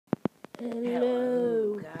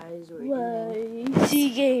Hello guys,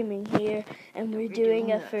 YC Gaming here, and we're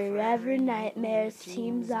doing a Forever Nightmares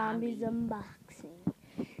Team Zombies unboxing.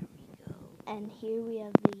 And here we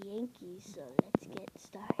have the Yankees, so let's get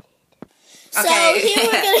started. Okay. So here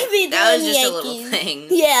we're going to be doing that was just Yankees. a little thing.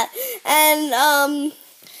 Yeah, and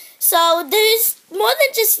so there's more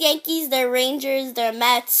than just Yankees. There are Rangers, there are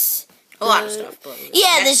Mets. A lot of stuff. But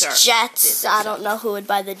Yeah, there's Jets. I don't know who would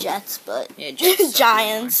buy the Jets, but yeah, Jets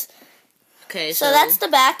Giants. Okay, so that's the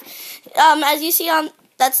back. As you see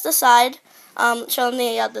that's the side. Show them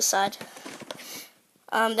the other side.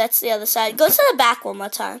 That's the other side. Go to the back one more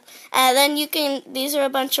time. And then you can, these are a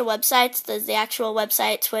bunch of websites. There's the actual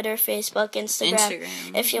website, Twitter, Facebook, Instagram.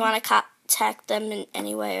 If you want to contact them in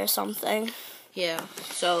any way or something. Yeah,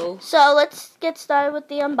 so let's get started with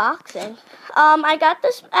the unboxing. I got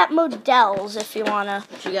this at Modell's if you want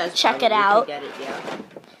to check it out. Get it, yeah.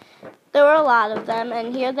 There were a lot of them,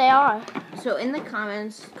 and here they are. So in the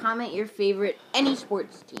comments, comment your favorite, any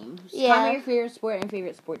sports team. Yeah. Comment your favorite sport and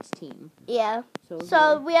favorite sports team. Yeah.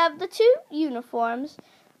 So we have the two uniforms,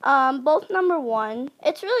 both number 1.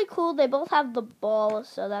 It's really cool. They both have the ball,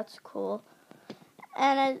 so that's cool.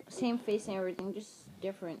 And same face and everything, just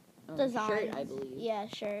different. Design. Shirt, I believe. Yeah,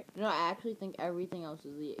 shirt. No, I actually think everything else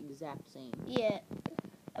is the exact same. Yeah.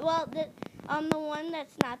 Well, the one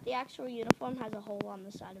that's not the actual uniform has a hole on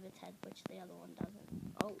the side of its head, which the other one doesn't.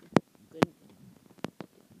 Oh, good.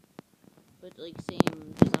 But like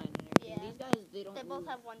same design and everything. Yeah. These guys, they don't. They both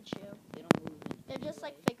have one shoe. They don't move. They're just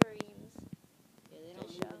like figurines. Yeah, they don't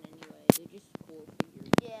move in any way. They're just cool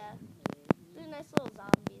figures. Yeah. They're nice little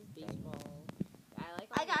zombies. Baseball.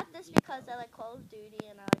 I got this because I like Call of Duty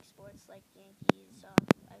and I like sports like Yankees, so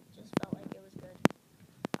I just felt like it was good.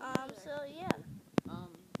 So yeah.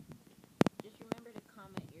 Just remember to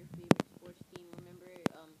comment your favorite sports team. Remember,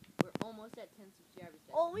 we're almost at 10 subscribers.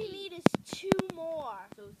 All we need is 2 more.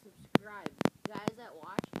 So subscribe, guys that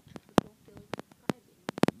watch. Don't feel like subscribing.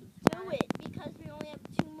 Do it because we only have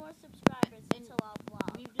 2 more subscribers until our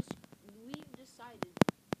vlog. We've decided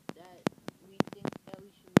that we think that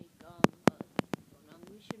we should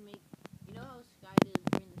make you know how Sky does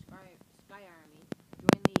during the Sky Army,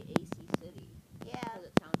 join the AC City. Yeah. Because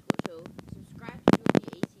it sounds cool. So subscribe to join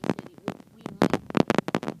the AC City. We might.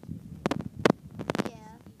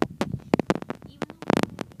 Yeah. Even though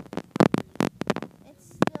it's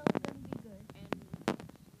still gonna be good. And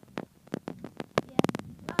yeah.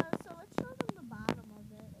 So let's show them the bottom of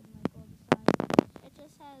it and like all the sides. It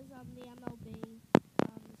just has the MLB.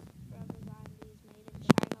 Forever Zombies made in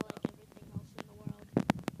China like everything else in the world.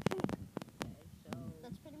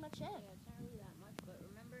 That's pretty much it. Yeah, it's not really that much, but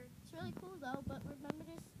remember, it's really cool though. But remember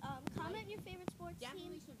to comment your favorite sports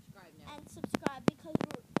definitely team subscribe now. and subscribe because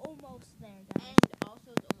we're almost there, guys. And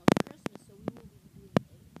also, it's almost Christmas, so we will be doing a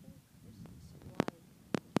full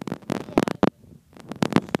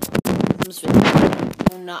Christmas live.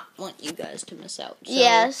 I will not want you guys to miss out. So.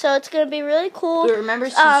 Yeah, so it's gonna be really cool. But remember,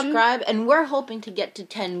 subscribe, and we're hoping to get to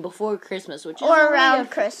 10 before Christmas, which is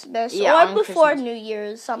around Christmas, or before Christmas. New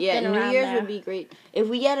Year's, something. Yeah, New Year's there. would be great. If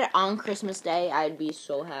we get it on Christmas Day, I'd be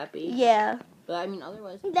so happy. Yeah. But I mean,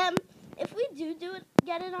 otherwise. Then, if we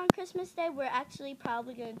get it on Christmas Day, we're actually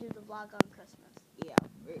probably gonna do the vlog on Christmas. Yeah,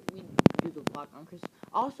 we do the vlog on Christmas.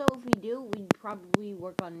 Also, if we do, we'd probably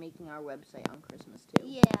work on making our website on Christmas too.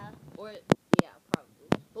 Yeah. Or yeah, probably.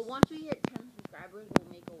 But once we hit 10 subscribers, we'll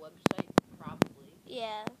make a website probably.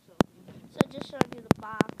 Yeah. So just showing you the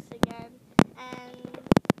box again, and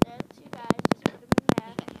there's 2 guys. Just put them in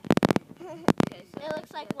there. Okay, so it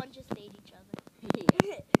looks like one just ate each other.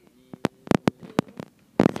 Yeah.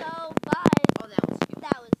 So bye. Oh, that was skill.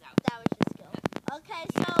 That was just skill. Okay,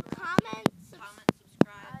 so comment,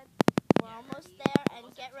 subscribe. We're almost there,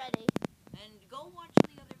 and get ready. And go watch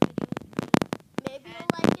the other videos. Maybe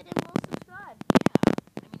you'll like it and we'll subscribe. Yeah.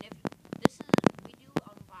 I mean, if this is, we do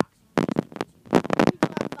unboxing. We do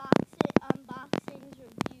unboxings,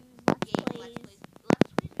 reviews, let's plays. Let's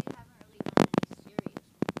plays, we haven't really done any serious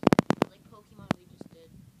ones. Like Pokemon, we just did.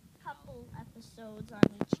 Couple episodes on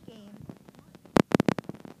each game.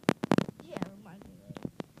 Yeah, remind me later.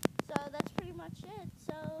 So that's pretty much it.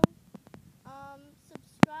 So,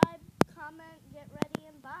 subscribe, comment, get ready,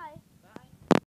 and bye.